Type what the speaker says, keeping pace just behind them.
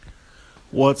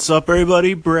What's up,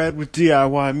 everybody? Brad with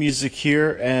DIY Music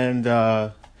here,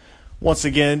 and once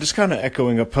again, just kind of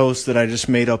echoing a post that I just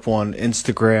made up on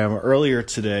Instagram earlier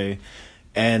today.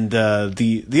 And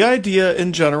the idea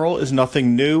in general is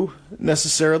nothing new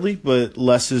necessarily, but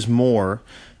less is more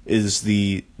is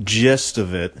the gist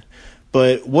of it.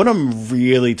 But what I'm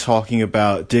really talking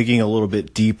about, digging a little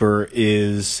bit deeper,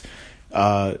 is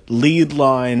lead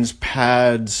lines,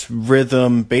 pads,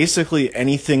 rhythm, basically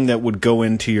anything that would go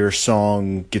into your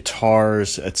song,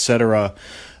 guitars, etc.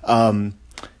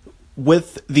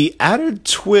 With the added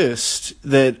twist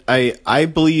that I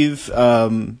believe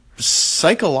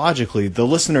psychologically the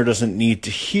listener doesn't need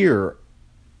to hear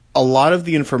a lot of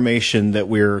the information that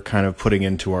we're kind of putting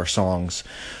into our songs,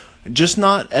 just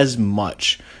not as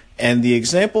much. And the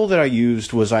example that I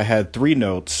used was I had three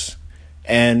notes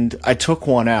and I took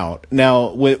one out. Now,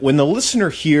 when the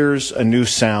listener hears a new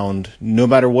sound, no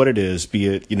matter what it is, be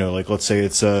it, like let's say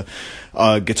it's a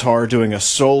guitar doing a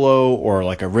solo or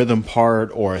like a rhythm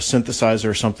part or a synthesizer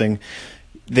or something,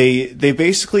 they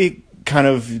basically kind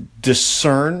of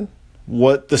discern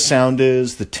what the sound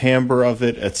is, the timbre of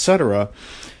it, etc.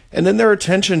 And then their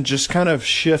attention just kind of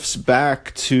shifts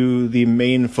back to the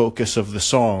main focus of the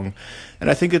song. And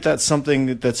I think that that's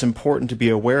something that's important to be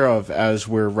aware of as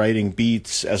we're writing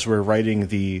beats, as we're writing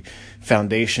the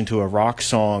foundation to a rock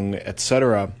song,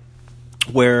 etc.,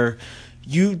 where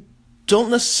you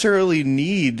don't necessarily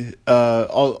need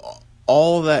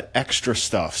all that extra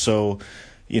stuff. So,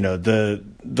 the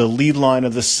lead line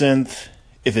of the synth,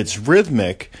 if it's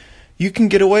rhythmic, you can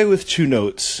get away with two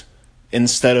notes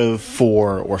instead of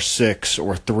four or six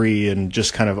or three and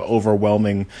just kind of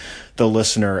overwhelming the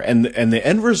listener. And the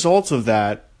end result of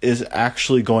that is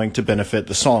actually going to benefit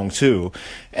the song too.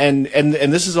 And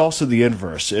this is also the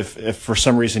inverse. If for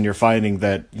some reason you're finding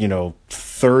that,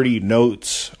 30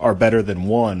 notes are better than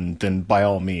one, then by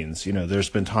all means, there's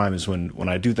been times when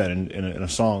I do that in a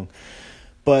song.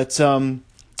 But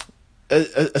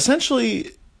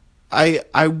essentially,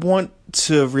 I want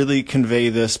to really convey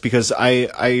this because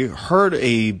I heard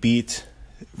a beat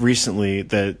recently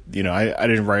that, I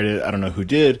didn't write it. I don't know who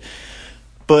did.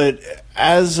 But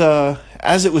as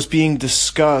it was being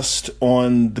discussed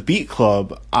on the Beat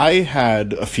Club, I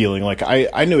had a feeling like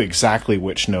I knew exactly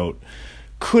which note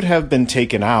could have been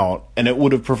taken out, and it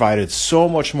would have provided so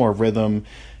much more rhythm.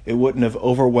 It wouldn't have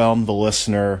overwhelmed the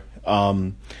listener.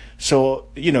 So,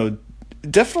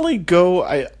 definitely go,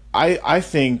 I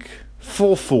think,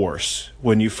 full force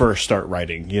when you first start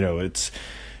writing. It's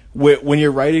when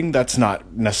you're writing, that's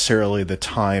not necessarily the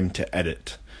time to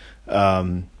edit.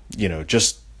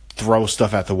 Just throw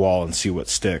stuff at the wall and see what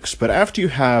sticks. But after you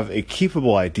have a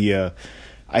keepable idea,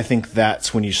 I think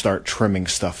that's when you start trimming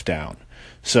stuff down.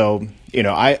 So,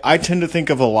 I tend to think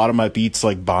of a lot of my beats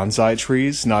like bonsai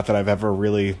trees. Not that I've ever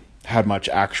really had much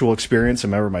actual experience. I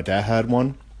remember my dad had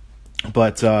one.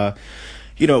 But,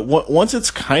 once it's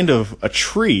kind of a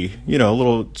tree, a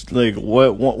little, like,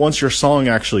 once your song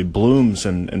actually blooms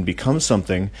and becomes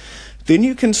something, then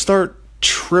you can start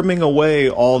trimming away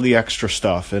all the extra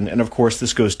stuff. And of course,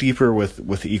 this goes deeper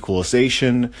with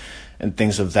equalization and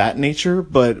things of that nature,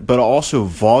 but also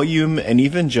volume and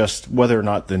even just whether or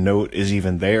not the note is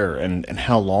even there and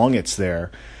how long it's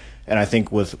there. And I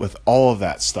think with all of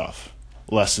that stuff,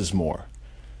 less is more.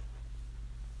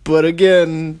 But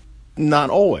again, not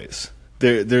always.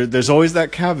 There's always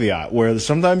that caveat where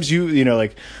sometimes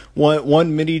like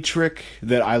one MIDI trick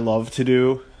that I love to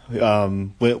do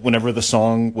whenever the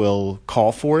song will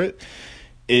call for it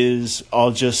is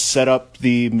I'll just set up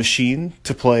the machine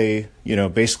to play,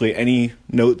 basically any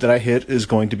note that I hit is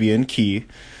going to be in key,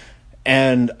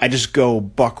 and I just go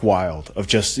buck wild of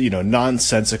just,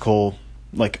 nonsensical,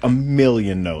 like a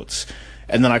million notes,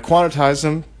 and then I quantize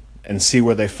them and see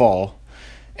where they fall.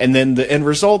 And then the end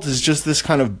result is just this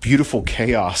kind of beautiful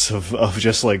chaos of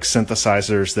just like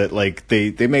synthesizers that like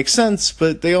they make sense,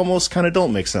 but they almost kind of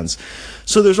don't make sense.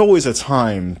 So there's always a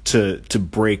time to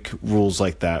break rules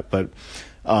like that. But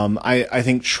I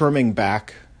think trimming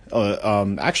back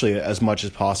actually as much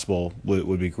as possible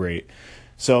would be great.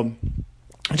 So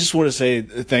I just want to say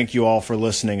thank you all for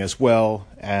listening as well.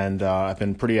 And I've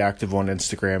been pretty active on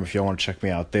Instagram. If you want to check me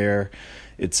out there,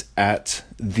 it's at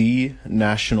The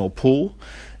National Pool.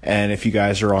 And if you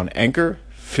guys are on Anchor,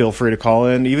 feel free to call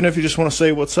in, even if you just want to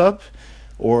say what's up,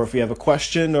 or if you have a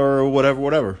question or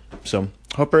whatever. So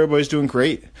hope everybody's doing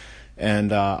great.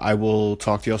 And I will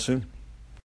talk to y'all soon.